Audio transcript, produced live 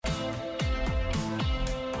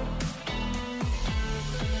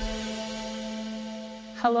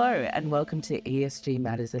Hello and welcome to ESG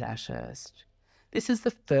Matters at Ashurst. This is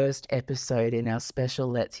the first episode in our special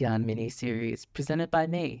Let's Yarn mini-series presented by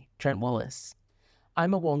me, Trent Wallace.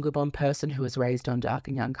 I'm a Wongaboom person who was raised on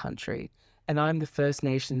Darkinjung country, and I'm the First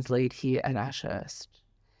Nations lead here at Ashurst.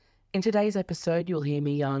 In today's episode, you'll hear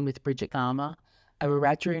me yarn with Bridget, Cama, a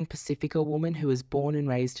Wiradjuri Pacifica woman who was born and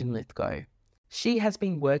raised in Lithgow. She has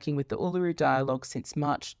been working with the Uluru Dialogue since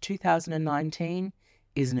March 2019,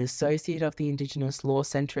 is an associate of the Indigenous Law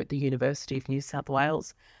Centre at the University of New South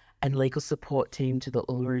Wales and legal support team to the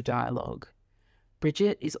Uluru Dialogue.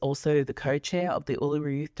 Bridget is also the co-chair of the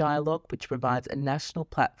Uluru Youth Dialogue, which provides a national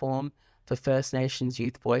platform for First Nations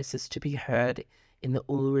youth voices to be heard in the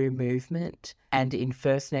Uluru movement and in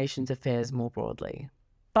First Nations affairs more broadly.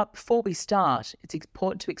 But before we start, it's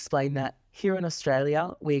important to explain that here in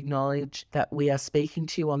Australia, we acknowledge that we are speaking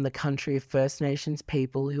to you on the country of First Nations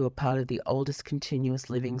people who are part of the oldest continuous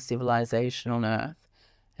living civilization on Earth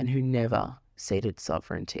and who never ceded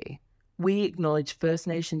sovereignty. We acknowledge First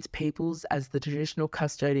Nations peoples as the traditional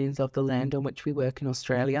custodians of the land on which we work in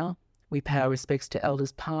Australia. We pay our respects to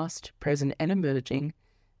elders past, present and emerging,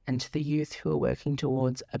 and to the youth who are working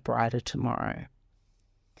towards a brighter tomorrow.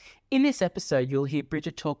 In this episode, you'll hear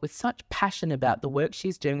Bridget talk with such passion about the work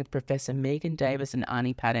she's doing with Professor Megan Davis and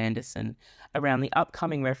Arnie Pat Anderson around the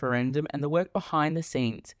upcoming referendum and the work behind the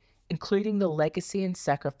scenes, including the legacy and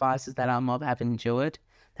sacrifices that our mob have endured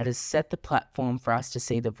that has set the platform for us to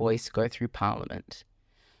see the voice go through Parliament.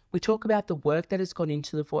 We talk about the work that has gone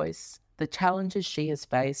into the voice, the challenges she has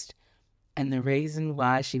faced, and the reason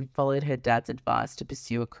why she followed her dad's advice to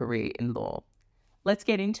pursue a career in law. Let's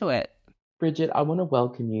get into it. Bridget, I want to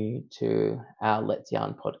welcome you to our Let's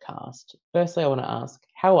Yarn podcast. Firstly, I want to ask,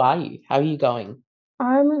 how are you? How are you going?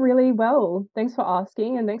 I'm really well. Thanks for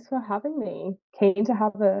asking and thanks for having me. Keen to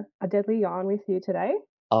have a deadly yarn with you today.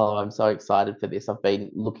 Oh, I'm so excited for this. I've been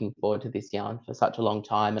looking forward to this yarn for such a long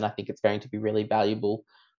time, and I think it's going to be really valuable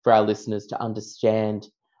for our listeners to understand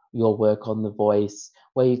your work on The Voice,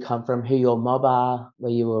 where you come from, who your mob are,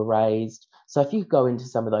 where you were raised. So if you could go into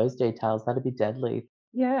some of those details, that'd be deadly.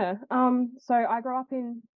 Yeah. So I grew up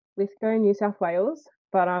in Lithgow, New South Wales,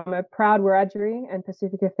 but I'm a proud Wiradjuri and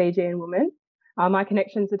Pacifica Fijian woman. My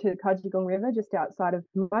connections are to the Kajigong River just outside of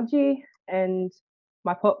Mudgee, and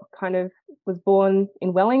my pop kind of was born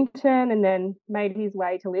in Wellington and then made his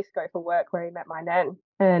way to Lithgow for work where he met my nan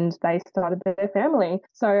and they started their family.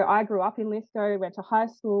 So I grew up in Lithgow, went to high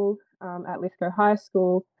school at Lithgow High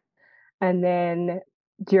School, and then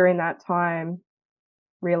during that time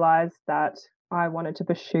realised that I wanted to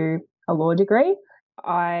pursue a law degree.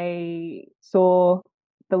 I saw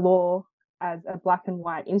the law as a black and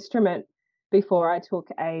white instrument before I took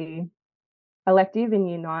a elective in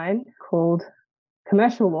year 9 called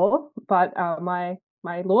commercial law, but my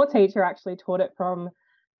law teacher actually taught it from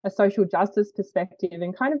a social justice perspective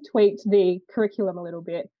and kind of tweaked the curriculum a little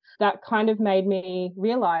bit. That kind of made me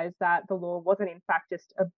realise that the law wasn't in fact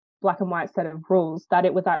just a black and white set of rules, that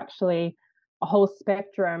it was actually a whole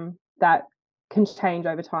spectrum that can change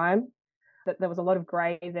over time, that there was a lot of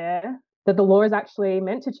grey there, that the law is actually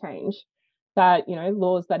meant to change, that, you know,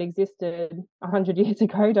 laws that existed 100 years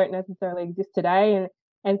ago don't necessarily exist today,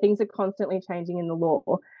 and things are constantly changing in the law.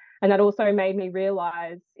 And that also made me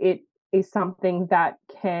realise it is something that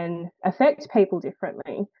can affect people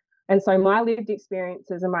differently. And so my lived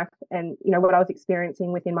experiences and you know what I was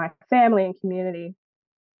experiencing within my family and community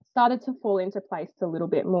started to fall into place a little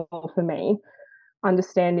bit more for me,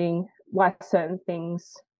 understanding why certain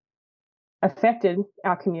things affected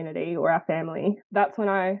our community or our family. That's when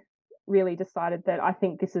I really decided that I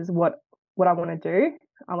think this is what I want to do.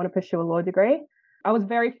 I want to pursue a law degree. I was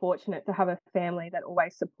very fortunate to have a family that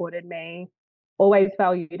always supported me, always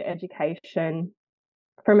valued education.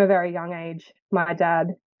 From a very young age, my dad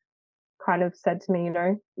kind of said to me, you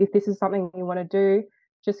know, if this is something you want to do,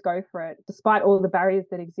 just go for it. Despite all the barriers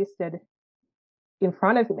that existed in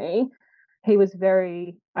front of me, he was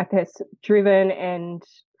very, I guess, driven and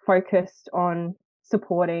focused on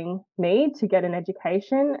supporting me to get an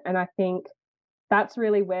education. And I think that's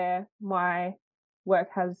really where my work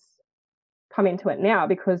has come into it now,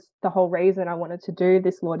 because the whole reason I wanted to do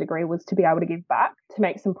this law degree was to be able to give back, to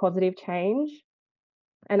make some positive change.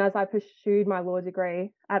 And as I pursued my law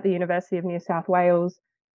degree at the University of New South Wales,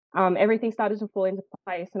 everything started to fall into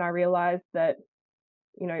place, and I realised that,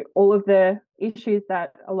 you know, all of the issues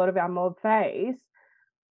that a lot of our mob face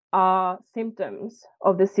are symptoms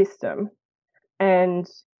of the system. And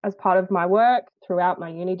as part of my work throughout my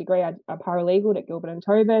uni degree, I'm paralegal at Gilbert and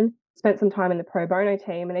Tobin, spent some time in the pro bono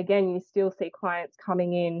team. And again, you still see clients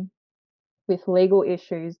coming in with legal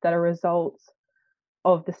issues that are results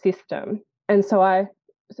of the system. And so I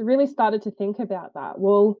really started to think about that.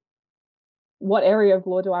 Well, what area of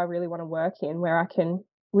law do I really want to work in where I can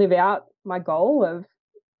live out my goal of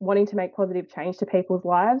wanting to make positive change to people's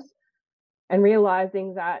lives, and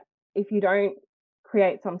realizing that if you don't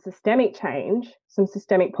create some systemic change, some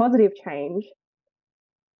systemic positive change,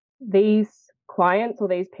 these clients or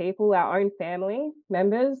these people, our own family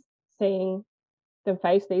members, seeing them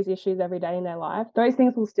face these issues every day in their life, those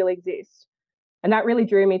things will still exist. And that really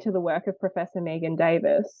drew me to the work of Professor Megan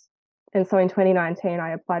Davis. And so in 2019,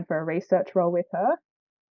 I applied for a research role with her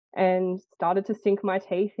and started to sink my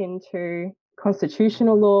teeth into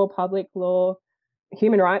constitutional law, public law,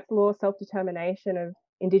 human rights law, self-determination of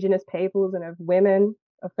Indigenous peoples and of women,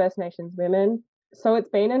 of First Nations women. So it's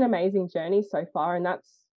been an amazing journey so far, and that's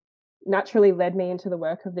naturally led me into the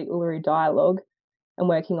work of the Uluru Dialogue and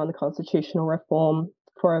working on the constitutional reform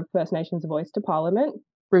for a First Nations voice to Parliament.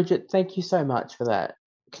 Bridget, thank you so much for that.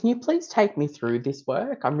 Can you please take me through this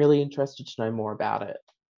work? I'm really interested to know more about it.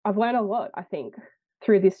 I've learned a lot, I think,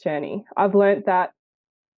 through this journey. I've learned that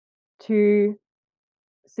to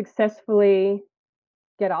successfully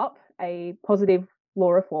get up a positive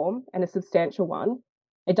law reform, and a substantial one,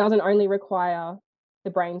 it doesn't only require the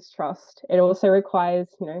brain's trust, it also requires,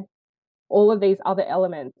 all of these other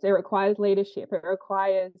elements. It requires leadership, it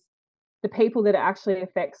requires the people that it actually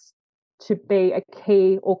affects to be a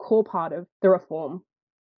key or core part of the reform.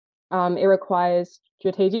 It requires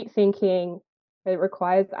strategic thinking, it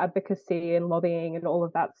requires advocacy and lobbying and all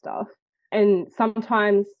of that stuff. And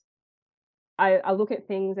sometimes I look at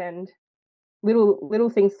things and little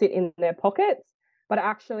things sit in their pockets, but it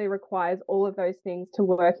actually requires all of those things to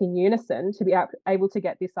work in unison to be able to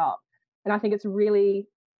get this up. And I think it's really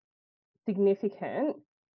significant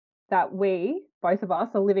that we, both of us,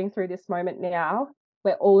 are living through this moment now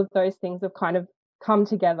where all of those things have kind of come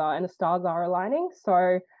together and the stars are aligning.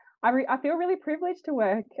 So I feel really privileged to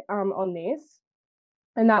work on this.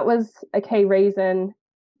 And that was a key reason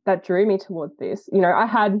that drew me towards this. I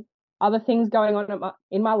had other things going on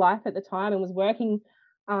in my life at the time and was working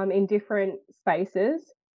in different spaces.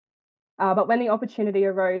 But when the opportunity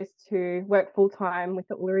arose to work full-time with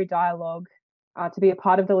the Uluru Dialogue, to be a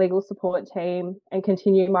part of the legal support team and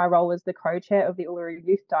continue my role as the co-chair of the Uluru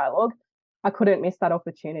Youth Dialogue, I couldn't miss that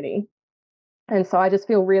opportunity. And so I just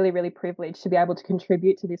feel really, really privileged to be able to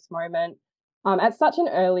contribute to this moment at such an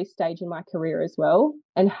early stage in my career as well,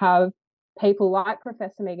 and have people like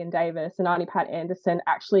Professor Megan Davis and Auntie Pat Anderson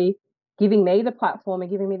actually giving me the platform and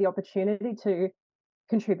giving me the opportunity to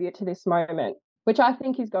contribute to this moment, which I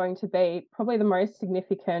think is going to be probably the most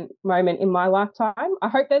significant moment in my lifetime. I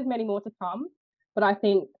hope there's many more to come, but I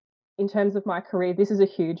think in terms of my career, this is a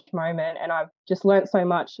huge moment, and I've just learned so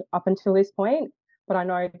much up until this point. But I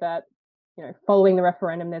know that, following the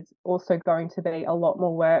referendum, there's also going to be a lot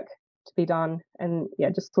more work to be done. And yeah,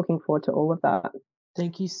 just looking forward to all of that.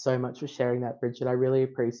 Thank you so much for sharing that, Bridget. I really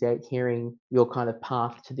appreciate hearing your kind of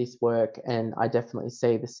path to this work, and I definitely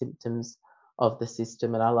see the symptoms of the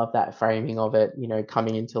system, and I love that framing of it,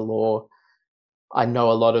 coming into law. I know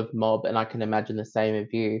a lot of mob, and I can imagine the same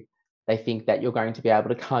of you. They think that you're going to be able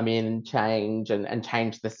to come in and change and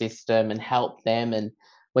change the system and help them. And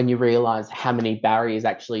when you realize how many barriers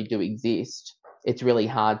actually do exist, it's really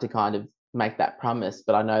hard to kind of make that promise.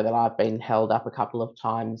 But I know that I've been held up a couple of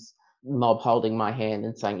times, mob holding my hand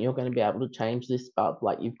and saying, you're going to be able to change this, bub,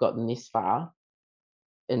 like you've gotten this far.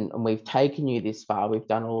 And we've taken you this far, we've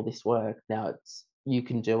done all this work, now you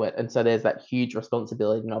can do it. And so there's that huge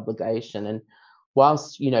responsibility and obligation. And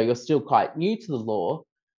whilst you're still quite new to the law,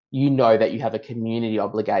 that you have a community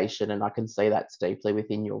obligation, and I can see that's deeply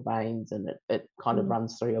within your veins, and it kind of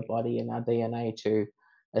runs through your body and our DNA to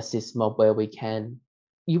assist mob where we can.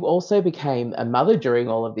 You also became a mother during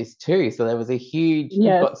all of this too, so there was a huge, Yes.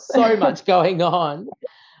 You've got so much going on.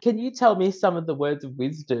 Can you tell me some of the words of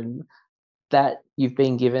wisdom that you've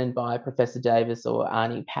been given by Professor Davis or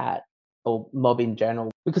Auntie Pat or mob in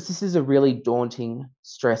general? Because this is a really daunting,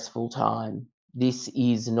 stressful time. This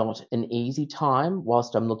is not an easy time.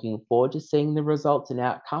 Whilst I'm looking forward to seeing the results and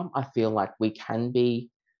outcome, I feel like we can be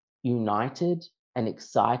united and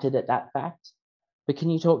excited at that fact. But can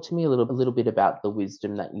you talk to me a little bit about the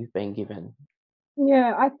wisdom that you've been given?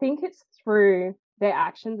 Yeah, I think it's through their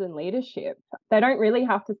actions and leadership. They don't really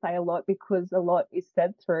have to say a lot, because a lot is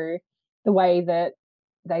said through the way that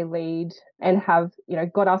they lead and have,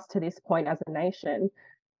 got us to this point as a nation.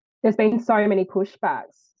 There's been so many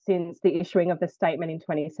pushbacks since the issuing of the statement in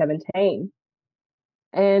 2017.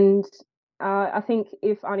 And I think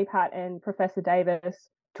if Auntie Pat and Professor Davis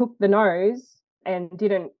took the nose and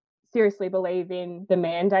didn't seriously believe in the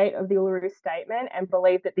mandate of the Uluru Statement and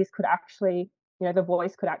believed that this could actually, the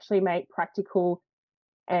voice could actually make practical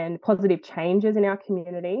and positive changes in our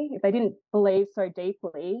community, if they didn't believe so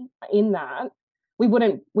deeply in that, we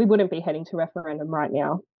wouldn't be heading to referendum right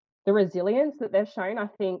now. The resilience that they've shown, I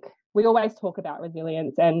think we always talk about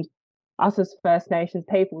resilience, and us as First Nations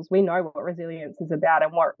peoples, we know what resilience is about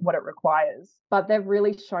and what it requires. But they've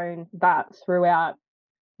really shown that throughout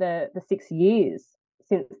the 6 years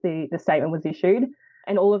since the statement was issued,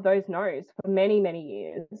 and all of those no's for many, many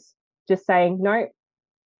years, just saying, no,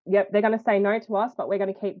 yep, they're going to say no to us, but we're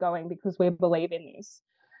going to keep going because we believe in this.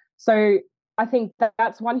 So I think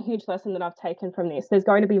that's one huge lesson that I've taken from this. There's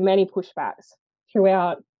going to be many pushbacks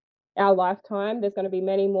throughout our lifetime. There's going to be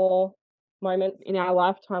many more moments in our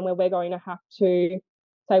lifetime where we're going to have to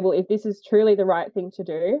say, well, if this is truly the right thing to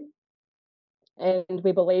do, and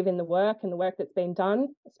we believe in the work that's been done,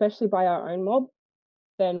 especially by our own mob,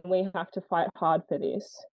 then we have to fight hard for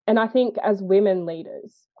this. And I think as women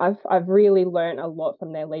leaders, I've really learned a lot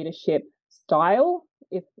from their leadership style,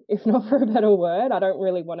 if not for a better word. I don't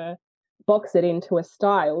really want to box it into a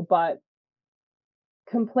style, but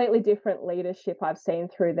completely different leadership I've seen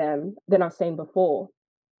through them than I've seen before.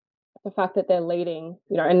 The fact that they're leading,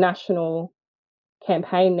 a national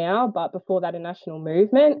campaign now, but before that, a national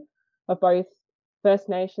movement of both First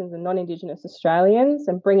Nations and non-Indigenous Australians,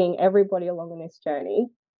 and bringing everybody along on this journey.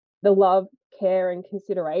 The love, care, and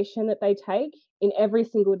consideration that they take in every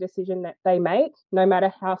single decision that they make, no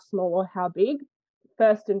matter how small or how big.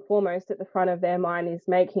 First and foremost, at the front of their mind is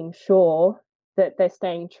making sure that they're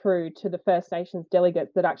staying true to the First Nations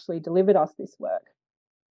delegates that actually delivered us this work.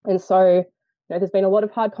 And so, there's been a lot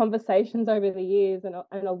of hard conversations over the years, and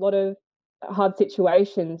a lot of hard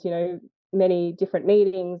situations, many different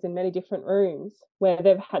meetings in many different rooms where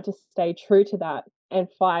they've had to stay true to that and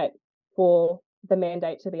fight for the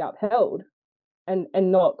mandate to be upheld, and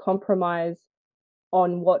not compromise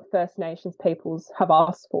on what First Nations peoples have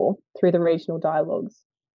asked for through the regional dialogues.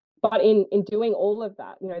 But in doing all of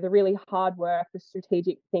that, the really hard work, the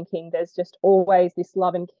strategic thinking, there's just always this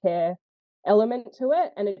love and care element to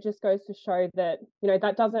it. And it just goes to show that,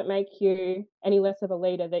 that doesn't make you any less of a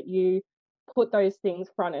leader, that you put those things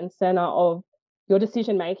front and center of your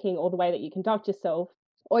decision making, or the way that you conduct yourself,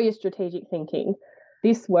 or your strategic thinking.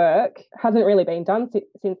 This work hasn't really been done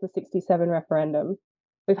since the 67 referendum.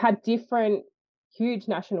 We've had different huge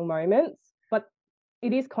national moments, but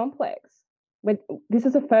it is complex. This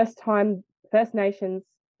is the first time First Nations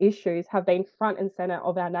issues have been front and center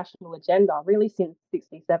of our national agenda, really since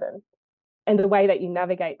 67. And the way that you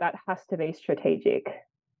navigate that has to be strategic.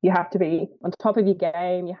 You have to be on top of your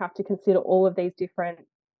game. You have to consider all of these different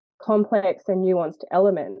complex and nuanced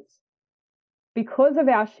elements. Because of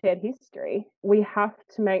our shared history, we have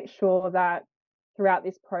to make sure that throughout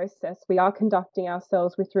this process, we are conducting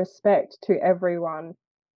ourselves with respect to everyone,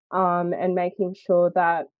 and making sure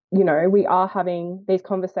that, we are having these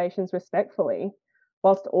conversations respectfully,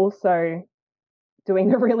 whilst also doing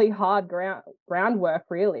the really hard groundwork,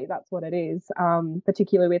 really. That's what it is,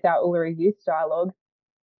 particularly with our Uluru Youth Dialogue.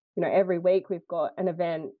 Every week we've got an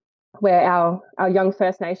event where our young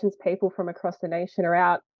First Nations people from across the nation are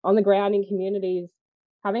out on the ground in communities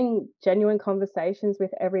having genuine conversations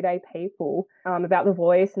with everyday people about the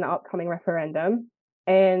voice and the upcoming referendum.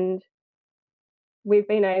 And we've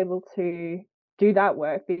been able to do that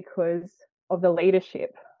work because of the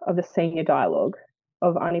leadership of the senior dialogue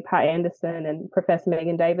of Auntie Pat Anderson and Professor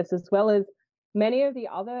Megan Davis, as well as many of the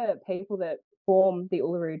other people that form the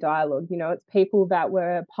Uluru Dialogue. It's people that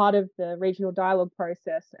were part of the regional dialogue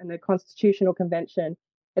process and the Constitutional Convention.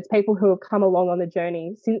 It's people who have come along on the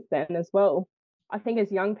journey since then as well. I think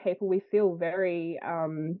as young people, we feel very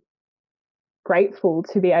grateful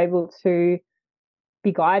to be able to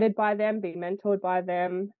be guided by them, be mentored by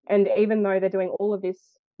them. And even though they're doing all of this,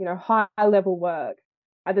 high level work,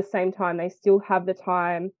 at the same time, they still have the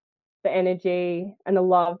time, the energy, and the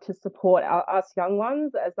love to support us young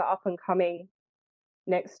ones as the up and coming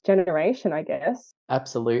next generation, I guess.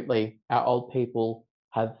 Absolutely. Our old people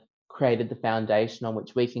have created the foundation on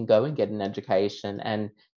which we can go and get an education and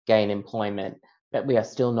gain employment, but we are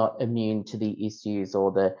still not immune to the issues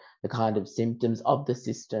or the kind of symptoms of the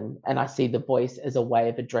system. And I see the voice as a way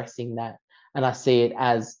of addressing that. And I see it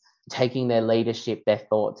as taking their leadership, their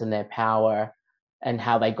thoughts, and their power, and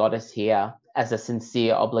how they got us here, as a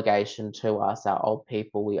sincere obligation to us, our old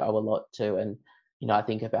people. We owe a lot to. And, I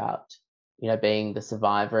think about, being the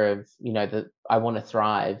survivor of, I Want to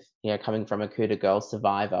Thrive, coming from a Kuta girl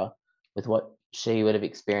survivor, with what she would have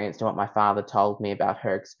experienced and what my father told me about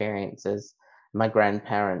her experiences, my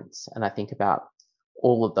grandparents. And I think about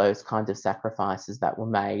all of those kinds of sacrifices that were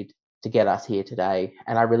made to get us here today.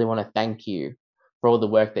 And I really want to thank you for all the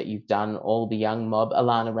work that you've done, all the young mob.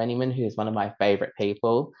 Alana Rennieman, who's one of my favourite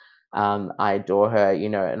people. I adore her, you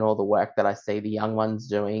know, and all the work that I see the young ones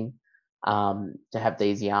doing to have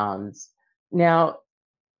these yarns. Now,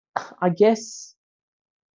 I guess,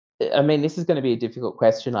 I mean, this is going to be a difficult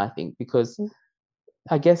question, I think, because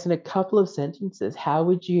I guess in a couple of sentences, how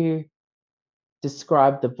would you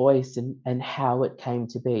describe the voice and how it came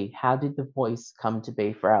to be? How did the voice come to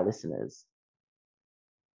be for our listeners?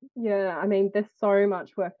 Yeah, I mean, there's so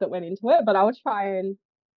much work that went into it, but I'll try and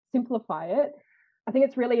simplify it. I think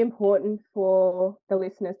it's really important for the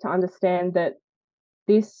listeners to understand that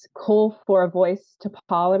this call for a voice to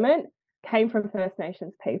Parliament came from First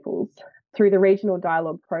Nations peoples through the regional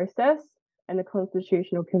dialogue process and the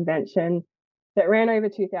Constitutional Convention that ran over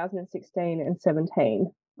 2016 and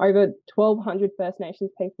 17. Over 1,200 First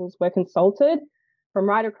Nations peoples were consulted from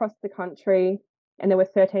right across the country, and there were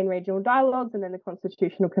 13 regional dialogues and then the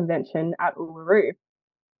Constitutional Convention at Uluru.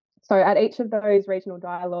 So at each of those regional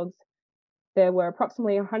dialogues, there were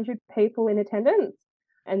approximately 100 people in attendance,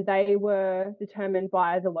 and they were determined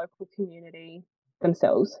by the local community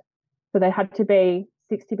themselves. So they had to be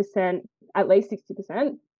 60%, at least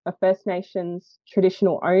 60% of First Nations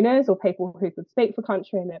traditional owners or people who could speak for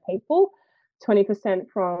country and their people, 20%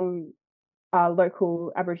 from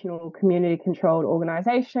local Aboriginal community controlled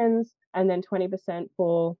organisations, and then 20%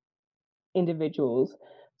 for individuals.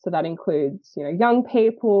 So that includes, you know, young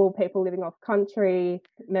people, people living off country,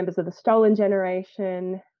 members of the stolen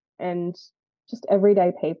generation, and just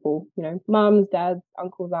everyday people, you know, mums, dads,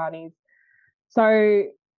 uncles, aunties. So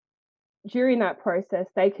during that process,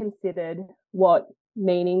 they considered what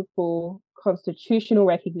meaningful constitutional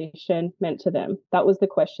recognition meant to them. That was the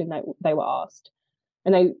question that they were asked.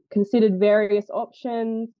 And they considered various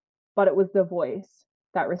options, but it was the voice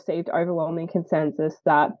that received overwhelming consensus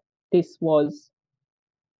that this was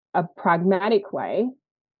a pragmatic way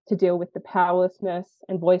to deal with the powerlessness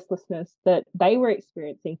and voicelessness that they were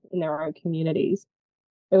experiencing in their own communities.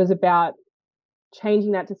 It was about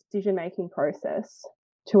changing that decision-making process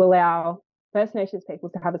to allow First Nations people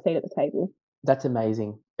to have a seat at the table. That's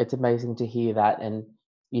amazing. It's amazing to hear that. And,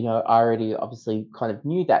 you know, I already obviously kind of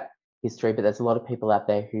knew that history, but there's a lot of people out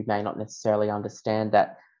there who may not necessarily understand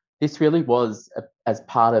that this really was as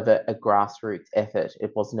part of a grassroots effort.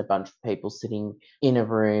 It wasn't a bunch of people sitting in a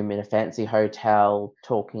room in a fancy hotel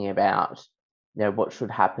talking about, you know, what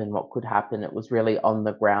should happen, what could happen. It was really on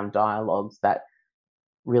the ground dialogues that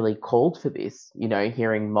really called for this, you know,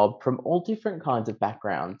 hearing mob from all different kinds of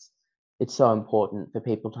backgrounds. It's so important for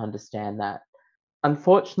people to understand that.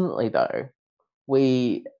 Unfortunately, though,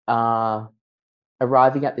 we are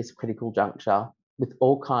arriving at this critical juncture with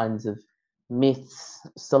all kinds of myths,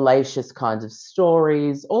 salacious kinds of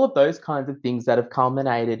stories, all of those kinds of things that have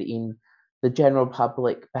culminated in the general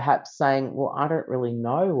public perhaps saying, well, I don't really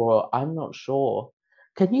know, or I'm not sure.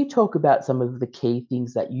 Can you talk about some of the key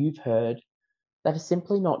things that you've heard that are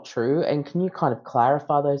simply not true? And can you kind of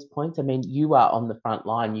clarify those points? I mean, you are on the front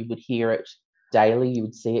line, you would hear it daily, you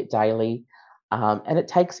would see it daily. And it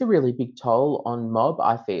takes a really big toll on mob,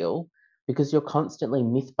 I feel, because you're constantly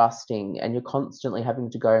myth busting and you're constantly having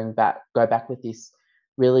to go back with this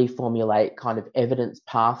really formulate kind of evidence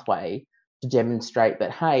pathway to demonstrate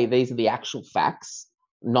that, hey, these are the actual facts,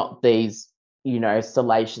 not these, you know,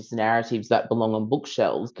 salacious narratives that belong on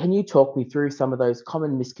bookshelves. Can you talk me through some of those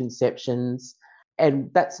common misconceptions? And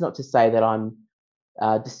that's not to say that I'm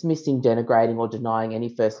dismissing, denigrating, or denying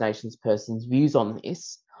any First Nations person's views on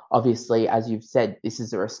this. Obviously, as you've said, this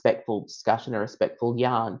is a respectful discussion, a respectful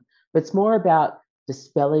yarn, but it's more about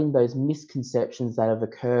dispelling those misconceptions that have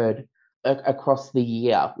occurred across the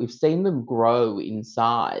year. We've seen them grow in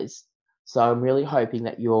size. So I'm really hoping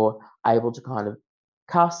that you're able to kind of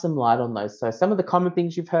cast some light on those. So some of the common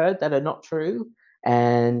things you've heard that are not true,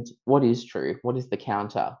 and what is true? What is the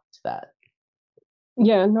counter to that?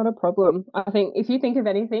 Yeah, not a problem. I think if you think of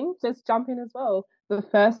anything, just jump in as well. The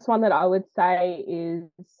first one that I would say is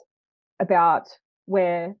about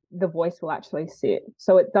where the voice will actually sit.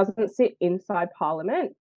 So it doesn't sit inside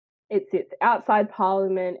Parliament, it sits outside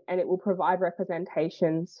Parliament, and it will provide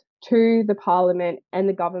representations to the Parliament and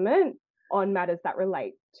the government on matters that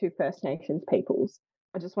relate to First Nations peoples.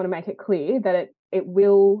 I just want to make it clear that it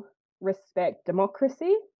will respect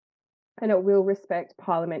democracy and it will respect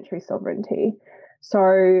parliamentary sovereignty.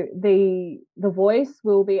 So the voice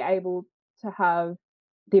will be able to have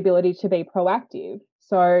the ability to be proactive.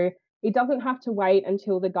 So it doesn't have to wait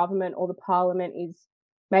until the government or the parliament is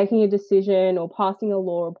making a decision or passing a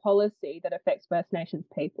law or policy that affects First Nations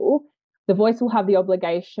people. The voice will have the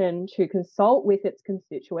obligation to consult with its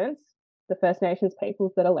constituents, the First Nations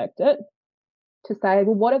peoples that elect it, to say,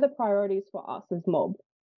 well, what are the priorities for us as mob?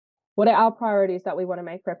 What are our priorities that we want to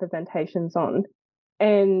make representations on?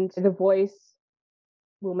 And the voice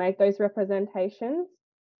will make those representations.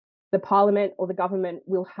 The parliament or the government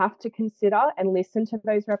will have to consider and listen to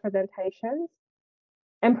those representations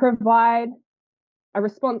and provide a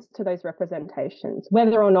response to those representations,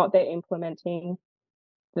 whether or not they're implementing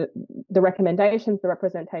the recommendations, the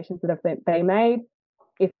representations that have been made.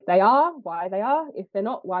 If they are, why they are. If they're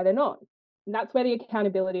not, why they're not. And that's where the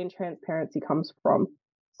accountability and transparency comes from.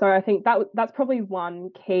 So I think that's probably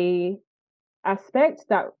one key aspect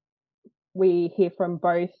that we hear from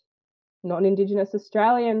both non-Indigenous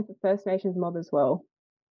Australians, First Nations mob as well.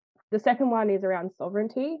 The second one is around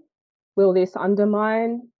sovereignty. Will this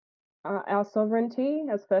undermine our sovereignty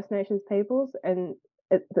as First Nations peoples? And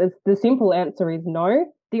the simple answer is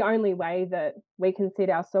no. The only way that we can cede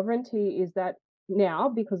our sovereignty is that now,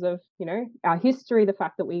 because of our history, the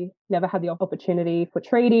fact that we never had the opportunity for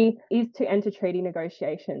treaty, is to enter treaty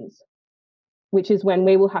negotiations, which is when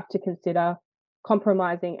we will have to consider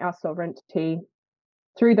compromising our sovereignty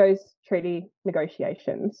through those treaty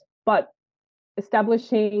negotiations. But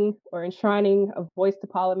establishing or enshrining a voice to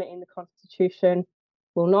Parliament in the Constitution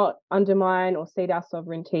will not undermine or cede our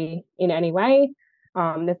sovereignty in any way.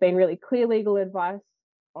 There's been really clear legal advice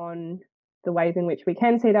on the ways in which we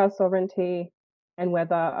can cede our sovereignty and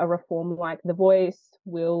whether a reform like the voice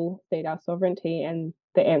will cede our sovereignty, and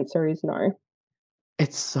the answer is no.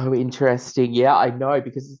 It's so interesting. Yeah, I know,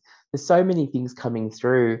 because there's so many things coming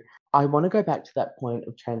through. I want to go back to that point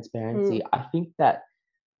of transparency. I think that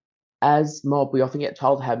as mob, we often get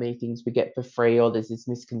told how many things we get for free, or there's this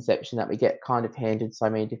misconception that we get kind of handed so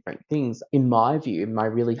many different things. In my view, in my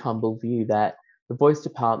really humble view, that the Voice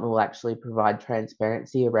Department will actually provide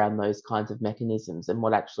transparency around those kinds of mechanisms and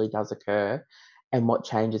what actually does occur and what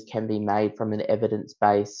changes can be made from an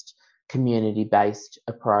evidence-based, community-based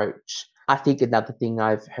approach. I think another thing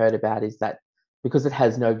I've heard about is that because it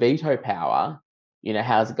has no veto power,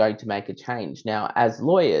 how's it going to make a change? Now, as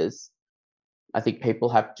lawyers, I think people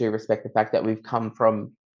have to respect the fact that we've come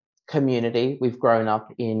from community. We've grown up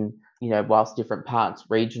in, whilst different parts,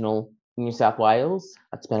 regional New South Wales.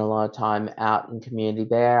 I'd spent a lot of time out in community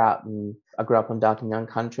there. I grew up on Dark and Young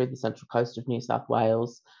Country, the central coast of New South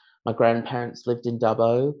Wales. My grandparents lived in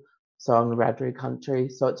Dubbo, so on the Wiradjuri country.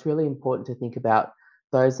 So it's really important to think about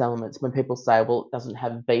those elements. When people say, well, it doesn't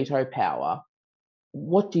have veto power,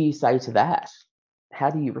 what do you say to that?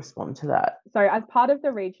 How do you respond to that? So as part of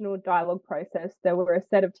the regional dialogue process, there were a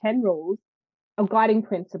set of 10 rules of guiding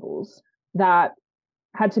principles that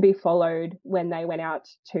had to be followed when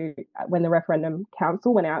the referendum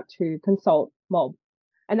council went out to consult mob.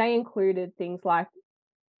 And they included things like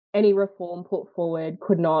any reform put forward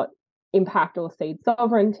could not impact or cede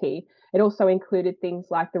sovereignty. It also included things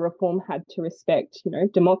like the reform had to respect,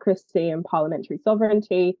 democracy and parliamentary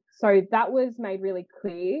sovereignty. So that was made really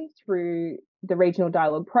clear through the regional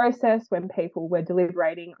dialogue process when people were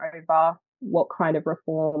deliberating over what kind of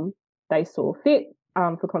reform they saw fit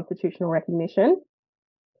for constitutional recognition.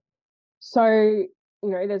 So,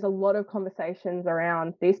 there's a lot of conversations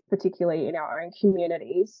around this, particularly in our own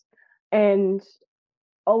communities. And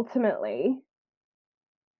ultimately,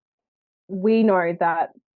 we know that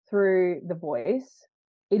through the voice,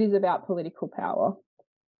 it is about political power.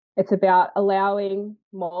 It's about allowing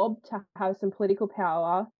mob to have some political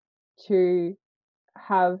power to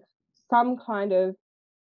have some kind of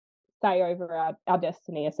say over our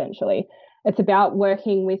destiny, essentially. It's about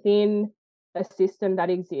working within a system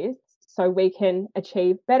that exists so we can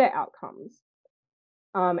achieve better outcomes.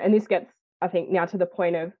 And this gets, I think, now to the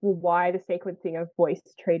point of, well, why the sequencing of voice,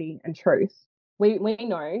 treaty, and truth? We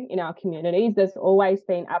know in our communities there's always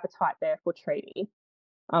been appetite there for treaty.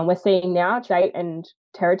 We're seeing now state and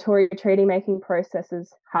territory treaty making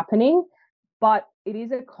processes happening, but it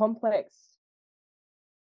is a complex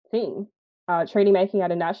thing. Treaty making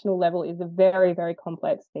at a national level is a very, very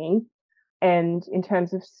complex thing. And in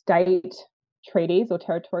terms of state treaties or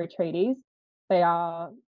territory treaties, they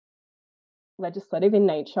are legislative in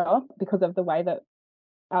nature because of the way that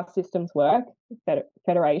our systems work,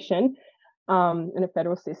 federation, in a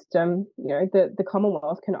federal system. The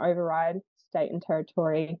Commonwealth can override state and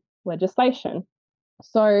territory legislation.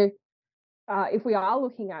 So if we are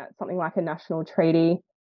looking at something like a national treaty,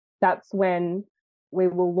 that's when we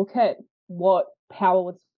will look at what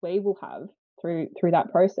powers we will have through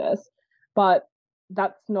that process. But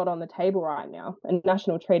that's not on the table right now. A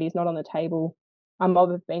national treaty is not on the table.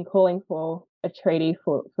 Mob have been calling for a treaty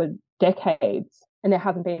for decades, and there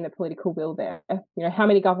hasn't been the political will there. How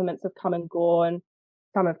many governments have come and gone?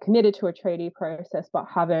 Some have committed to a treaty process but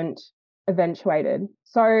haven't eventuated.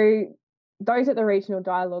 So those at the regional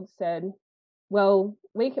dialogue said, well,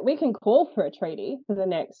 we can call for a treaty for the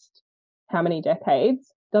next how many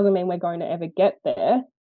decades. Doesn't mean we're going to ever get there.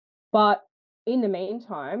 But in the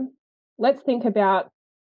meantime, let's think about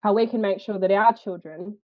how we can make sure that our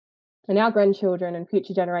children and our grandchildren and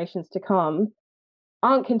future generations to come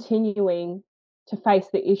aren't continuing to face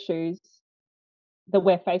the issues that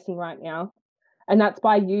we're facing right now. And that's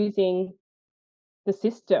by using the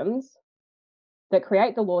systems that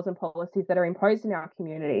create the laws and policies that are imposed in our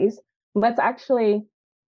communities. Let's actually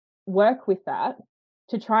work with that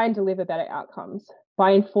to try and deliver better outcomes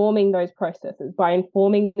by informing those processes, by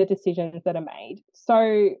informing the decisions that are made.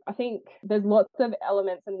 So I think there's lots of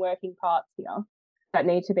elements and working parts here that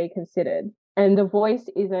need to be considered. And the voice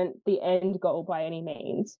isn't the end goal by any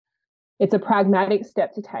means. It's a pragmatic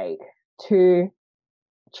step to take to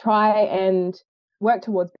try and work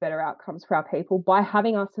towards better outcomes for our people by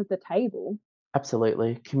having us at the table.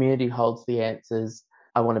 Absolutely. Community holds the answers.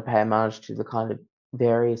 I want to pay homage to the kind of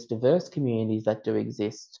various diverse communities that do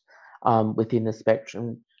exist within the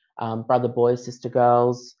spectrum. Brother boys, sister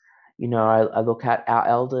girls, I look at our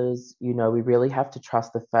elders, we really have to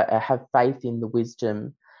trust have faith in the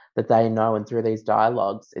wisdom that they know. And through these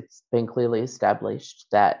dialogues, it's been clearly established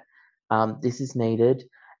that this is needed.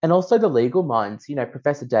 And also the legal minds,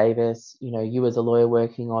 Professor Davis, you as a lawyer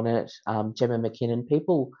working on it, Gemma McKinnon,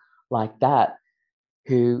 people like that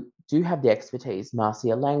who do have the expertise.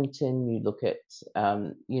 Marcia Langton, you look at,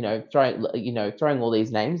 throwing all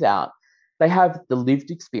these names out. They have the lived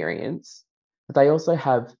experience, but they also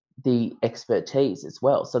have the expertise as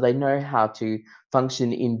well. So they know how to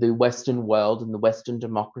function in the Western world and the Western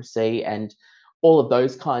democracy and all of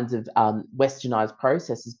those kinds of westernized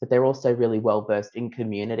processes, but they're also really well versed in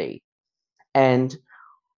community. And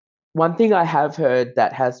one thing I have heard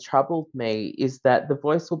that has troubled me is that the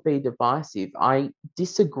voice will be divisive. I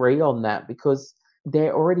disagree on that because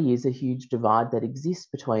there already is a huge divide that exists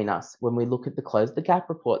between us when we look at the Close the Gap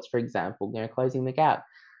reports, for example, closing the gap,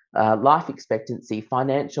 life expectancy,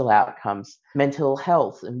 financial outcomes, mental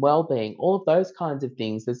health and well-being, all of those kinds of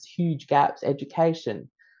things. There's huge gaps, education.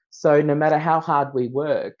 So no matter how hard we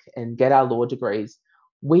work and get our law degrees,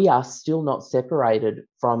 we are still not separated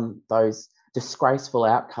from those disgraceful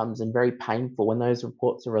outcomes and very painful. When those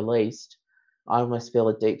reports are released, I almost feel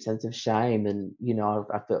a deep sense of shame. And,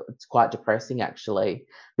 I feel it's quite depressing actually,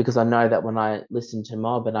 because I know that when I listen to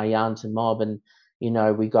Mob and I yarn to Mob and,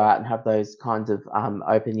 we go out and have those kinds of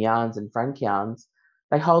open yarns and frank yarns,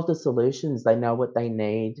 they hold the solutions, they know what they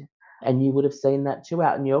need. And you would have seen that too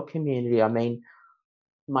out in your community. I mean,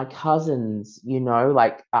 my cousins,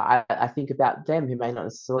 I think about them who may not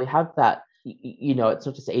necessarily have that. It's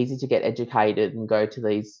not just easy to get educated and go to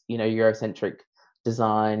these, Eurocentric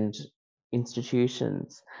designed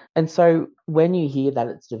institutions. And so when you hear that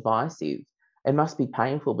it's divisive, it must be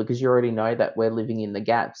painful because you already know that we're living in the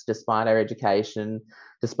gaps despite our education,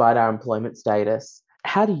 despite our employment status.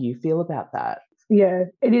 How do you feel about that? Yeah,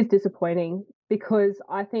 it is disappointing because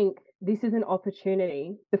I think this is an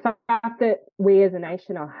opportunity. The fact that we as a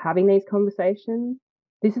nation are having these conversations,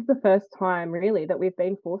 this is the first time really that we've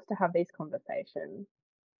been forced to have these conversations.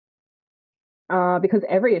 Because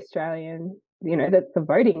every Australian, that's the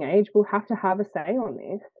voting age will have to have a say on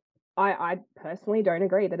this. I personally don't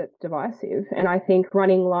agree that it's divisive. And I think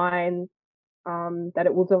running lines that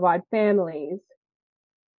it will divide families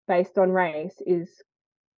based on race is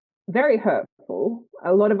very hurtful.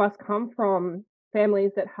 A lot of us come from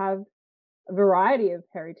families that have a variety of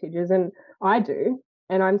heritages, and I do,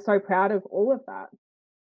 and I'm so proud of all of that.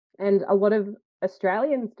 And a lot of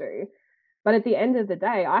Australians do. But at the end of the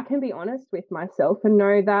day, I can be honest with myself and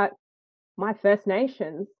know that my First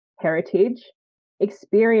Nations heritage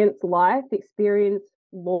experience laws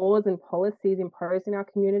and policies imposed in our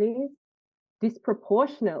communities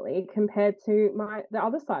disproportionately compared to the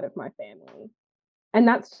other side of my family. And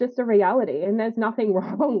that's just a reality. And there's nothing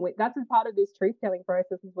wrong with that's a part of this truth telling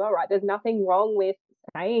process as well, right? There's nothing wrong with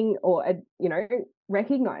saying or,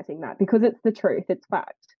 recognizing that because it's the truth, it's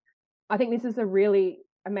fact. I think this is a really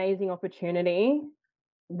amazing opportunity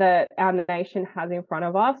that our nation has in front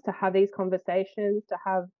of us to have these conversations, to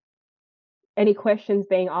have any questions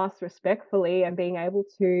being asked respectfully and being able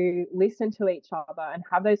to listen to each other and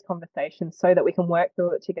have those conversations so that we can work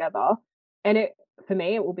through it together. And for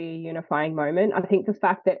me, it will be a unifying moment. I think the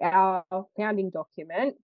fact that our founding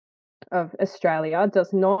document of Australia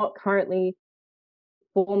does not currently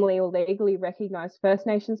formally or legally recognise First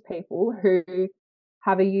Nations people who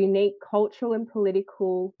have a unique cultural and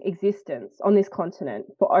political existence on this continent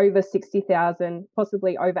for over 60,000,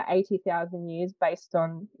 possibly over 80,000 years based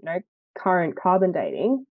on, current carbon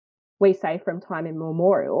dating, we say from time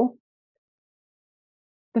immemorial.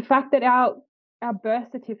 The fact that our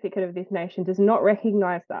birth certificate of this nation does not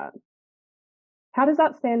recognize that. How does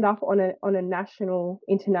that stand up on a national,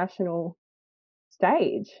 international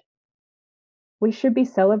stage? We should be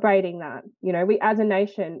celebrating that. You know, we as a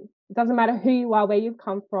nation, it doesn't matter who you are, where you've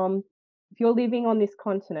come from, if you're living on this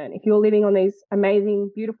continent, if you're living on these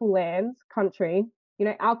amazing, beautiful lands, country, you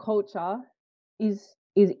know, our culture is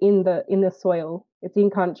in the soil, it's in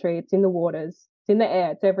country, it's in the waters, it's in the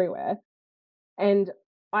air, it's everywhere. And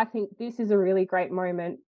I think this is a really great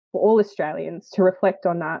moment for all Australians to reflect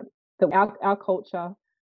on that our culture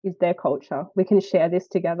is their culture. We can share this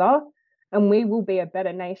together and we will be a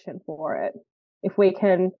better nation for it if we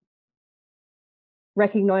can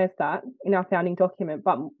recognize that in our founding document,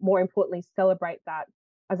 but more importantly, celebrate that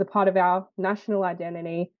as a part of our national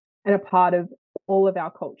identity and a part of all of our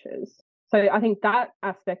cultures. So I think that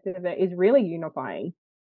aspect of it is really unifying.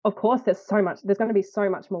 Of course, there's going to be so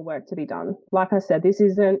much more work to be done. Like I said, this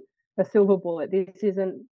isn't a silver bullet. This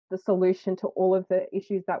isn't the solution to all of the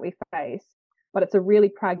issues that we face, but it's a really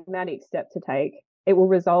pragmatic step to take. It will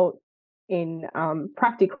result in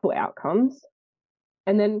practical outcomes.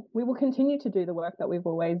 And then we will continue to do the work that we've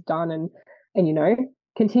always done and you know,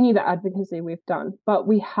 continue the advocacy we've done. But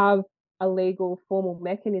we have a legal formal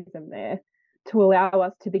mechanism there to allow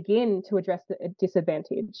us to begin to address the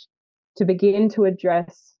disadvantage, to begin to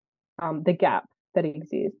address the gap that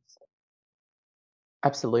exists.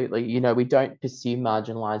 Absolutely. You know, we don't pursue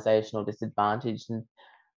marginalisation or disadvantage, and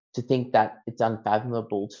to think that it's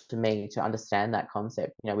unfathomable to me to understand that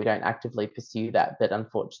concept. You know, we don't actively pursue that, but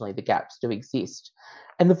unfortunately the gaps do exist.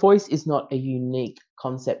 And the voice is not a unique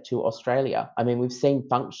concept to Australia. I mean, we've seen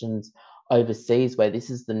functions overseas where this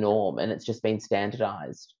is the norm and it's just been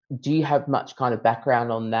standardized. Do you have much kind of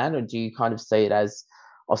background on that, or do you kind of see it as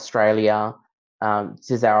Australia,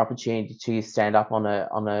 this is our opportunity to stand up on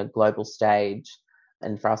a global stage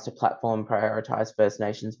and for us to platform prioritise First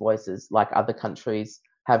Nations voices like other countries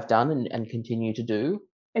have done and continue to do?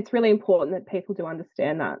 It's really important that people do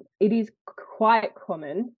understand that. It is quite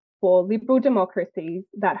common for liberal democracies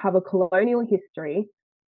that have a colonial history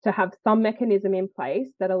to have some mechanism in place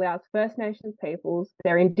that allows First Nations peoples,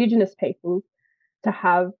 their Indigenous peoples, to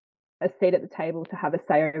have a seat at the table, to have a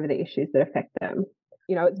say over the issues that affect them.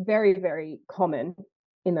 You know, it's very, very common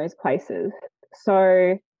in those places.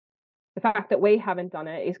 So the fact that we haven't done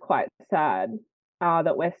it is quite sad,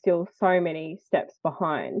 that we're still so many steps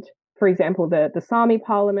behind. For example, the Sami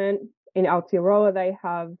Parliament in Aotearoa, they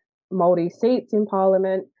have Māori seats in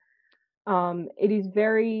Parliament. It is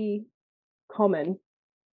very common,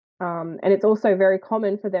 and it's also very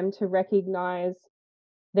common for them to recognise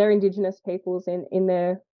their Indigenous peoples in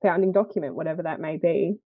their founding document, whatever that may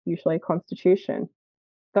be, usually a constitution.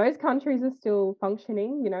 Those countries are still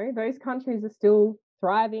functioning, you know, those countries are still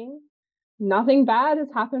thriving. Nothing bad has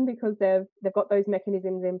happened because they've got those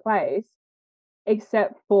mechanisms in place,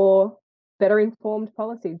 except for better informed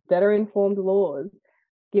policies, better informed laws,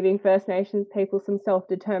 giving First Nations people some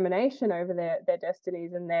self-determination over their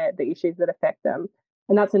destinies and the issues that affect them.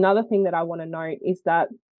 And that's another thing that I want to note is that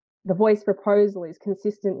the voice proposal is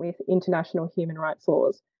consistent with international human rights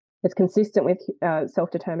laws. It's consistent with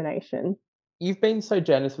self-determination. You've been so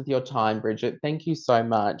generous with your time, Bridget. Thank you so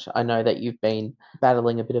much. I know that you've been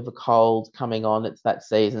battling a bit of a cold coming on. It's that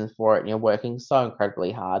season for it, and you're working so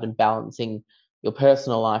incredibly hard and balancing your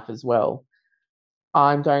personal life as well.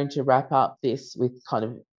 I'm going to wrap up this with kind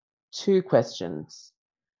of two questions.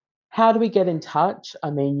 How do we get in touch?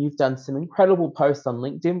 I mean, you've done some incredible posts on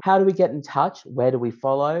LinkedIn. How do we get in touch? Where do we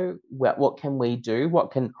follow? What can we do?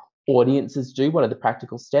 What can audiences do? What are the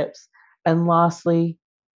practical steps? And lastly,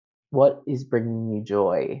 what is bringing you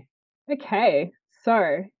joy? Okay,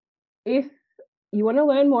 so if you want to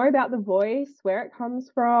learn more about the voice, where it comes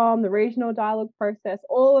from, the regional dialogue process,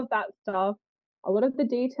 all of that stuff, a lot of the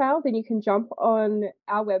detail, then you can jump on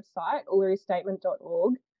our website,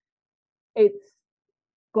 uluristatement.org. It's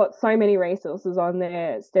got so many resources on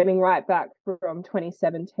there, stemming right back from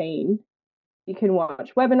 2017. You can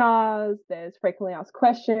watch webinars, there's frequently asked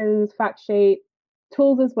questions, fact sheet,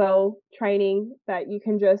 tools as well, training that you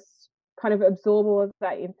can just kind of absorb all of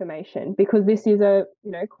that information, because this is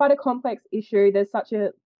quite a complex issue. There's such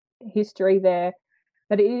a history there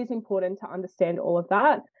that it is important to understand all of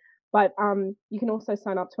that. But you can also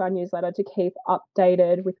sign up to our newsletter to keep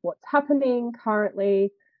updated with what's happening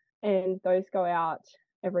currently, and those go out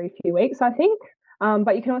every few weeks, I think.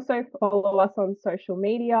 But you can also follow us on social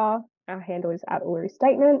media. Our handle is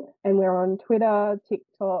 @uluristatement, and we're on Twitter,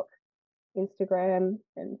 TikTok, Instagram,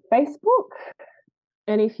 and Facebook.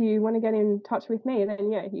 And if you want to get in touch with me, then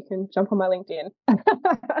yeah, you can jump on my LinkedIn.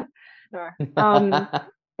 No.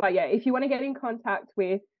 But yeah, if you want to get in contact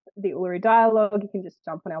with the Uluru Dialogue, you can just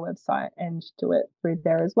jump on our website and do it through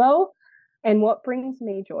there as well. And what brings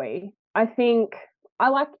me joy? I think I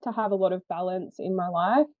like to have a lot of balance in my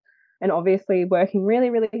life, and obviously working really,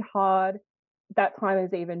 really hard, that time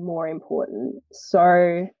is even more important.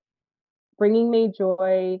 So bringing me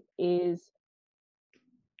joy is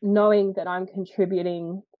knowing that I'm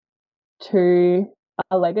contributing to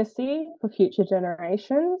a legacy for future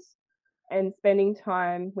generations, and spending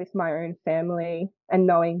time with my own family and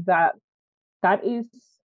knowing that that is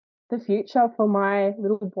the future for my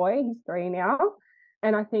little boy. He's 3 now.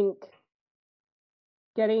 And I think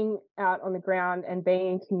getting out on the ground and being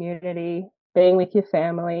in community, being with your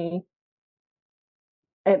family,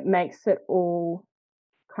 it makes it all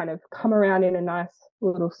kind of come around in a nice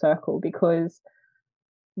little circle, because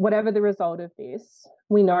whatever the result of this,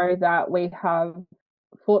 we know that we have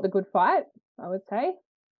fought the good fight, I would say,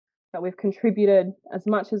 that we've contributed as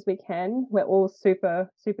much as we can. We're all super,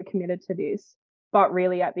 super committed to this. But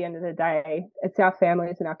really, at the end of the day, it's our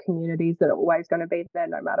families and our communities that are always going to be there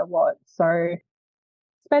no matter what. So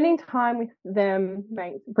spending time with them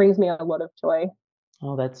brings me a lot of joy.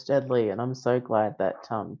 Oh, that's deadly. And I'm so glad that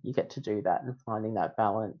you get to do that and finding that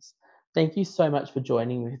balance. Thank you so much for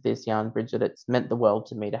joining me with this yarn, Bridget. It's meant the world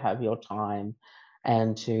to me to have your time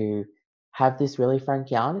and to have this really frank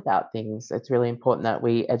yarn about things. It's really important that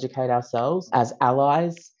we educate ourselves as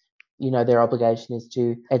allies. You know, their obligation is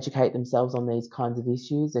to educate themselves on these kinds of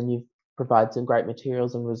issues, and you've provided some great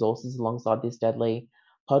materials and resources alongside this deadly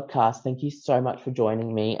podcast. Thank you so much for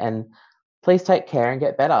joining me, and please take care and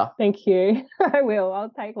get better. Thank you. I will. I'll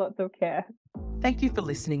take lots of care. Thank you for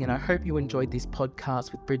listening, and I hope you enjoyed this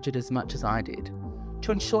podcast with Bridget as much as I did.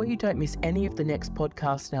 To ensure you don't miss any of the next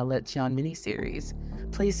podcasts in our Let's Yarn mini-series,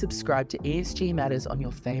 please subscribe to ESG Matters on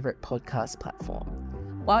your favourite podcast platform.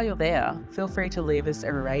 While you're there, feel free to leave us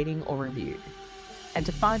a rating or review. And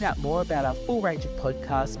to find out more about our full range of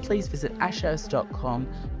podcasts, please visit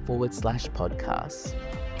ashurst.com/podcasts.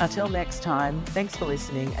 Until next time, thanks for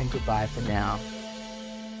listening and goodbye for now.